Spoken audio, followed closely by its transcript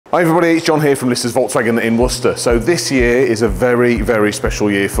Hi everybody, it's John here from Lister's Volkswagen in Worcester. So this year is a very, very special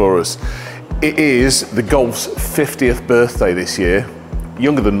year for us. It is the Golf's 50th birthday this year.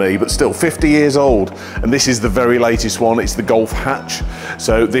 Younger than me, but still 50 years old. And this is the very latest one. It's the Golf hatch.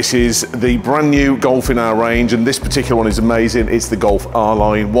 So this is the brand new Golf in our range, and this particular one is amazing. It's the Golf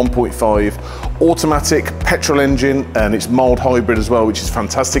R-Line 1.5 automatic petrol engine, and it's mild hybrid as well, which is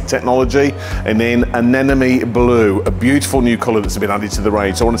fantastic technology. And then anemone blue, a beautiful new colour that's been added to the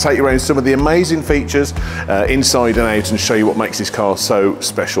range. So I want to take you around some of the amazing features inside and out and show you what makes this car so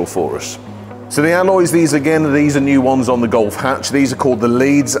special for us. So the alloys, these are new ones on the Golf hatch. These are called the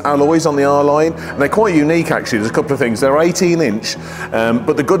Leeds alloys on the R-Line, and they're quite unique actually. There's a couple of things. They're 18-inch,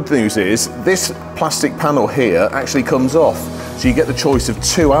 but the good news is this plastic panel here actually comes off. So you get the choice of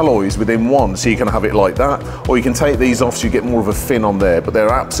two alloys within one, so you can have it like that, or you can take these off so you get more of a fin on there, but they're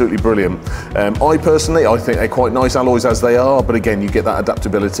absolutely brilliant. I personally think they're quite nice alloys as they are, but again, you get that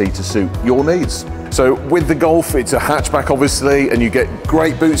adaptability to suit your needs. So with the Golf, it's a hatchback obviously, and you get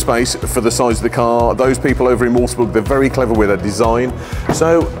great boot space for the size of the car. Those people over in Worcester, they're very clever with their design.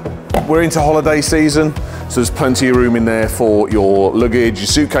 So we're into holiday season, so there's plenty of room in there for your luggage, your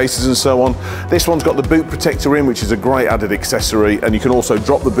suitcases and so on. This one's got the boot protector in, which is a great added accessory, and you can also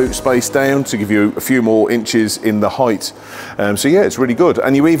drop the boot space down to give you a few more inches in the height. So yeah, it's really good.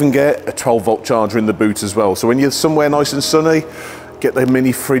 And you even get a 12-volt charger in the boot as well. So when you're somewhere nice and sunny, get the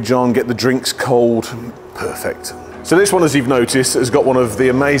mini fridge on, get the drinks cold, perfect. So this one, as you've noticed, has got one of the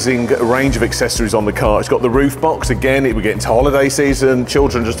amazing range of accessories on the car. It's got the roof box. Again, we're getting to holiday season.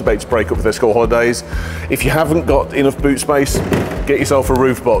 Children just about to break up for their school holidays. If you haven't got enough boot space, get yourself a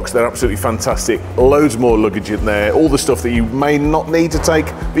roof box. They're absolutely fantastic. Loads more luggage in there. All the stuff that you may not need to take,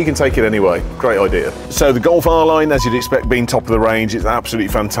 but you can take it anyway. Great idea. So the Golf R-Line, as you'd expect, being top of the range, it's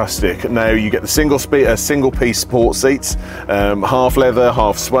absolutely fantastic. Now you get the single piece sport seats, half leather,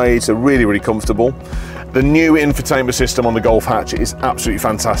 half suede, so really, really comfortable. The new infotainment system on the Golf hatch is absolutely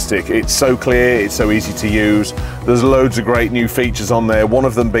fantastic. It's so clear, it's so easy to use. There's loads of great new features on there, one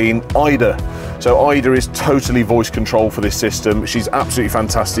of them being Ida. So Ida is totally voice control for this system. She's absolutely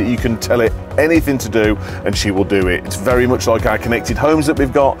fantastic. You can tell it anything to do and she will do it. It's very much like our connected homes that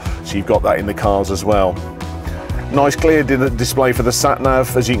we've got, so you've got that in the cars as well. Nice clear display for the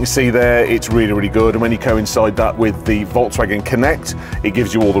sat-nav. As you can see there, it's really, really good. And when you coincide that with the Volkswagen Connect, it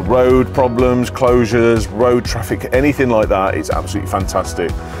gives you all the road problems, closures, road traffic, anything like that. It's absolutely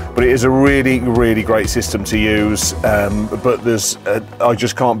fantastic. But it is a really, really great system to use. But I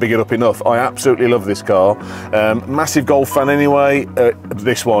just can't big it up enough. I absolutely love this car. Massive Golf fan anyway.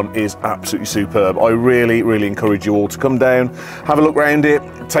 This one is absolutely superb. I really, really encourage you all to come down, have a look around it,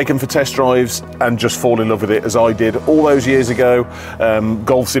 take them for test drives, and just fall in love with it as I did all those years ago.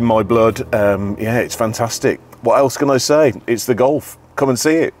 Golf's in my blood. Yeah, it's fantastic. What else can I say? It's the Golf. Come and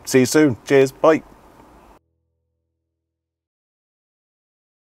see it. See you soon. Cheers. Bye.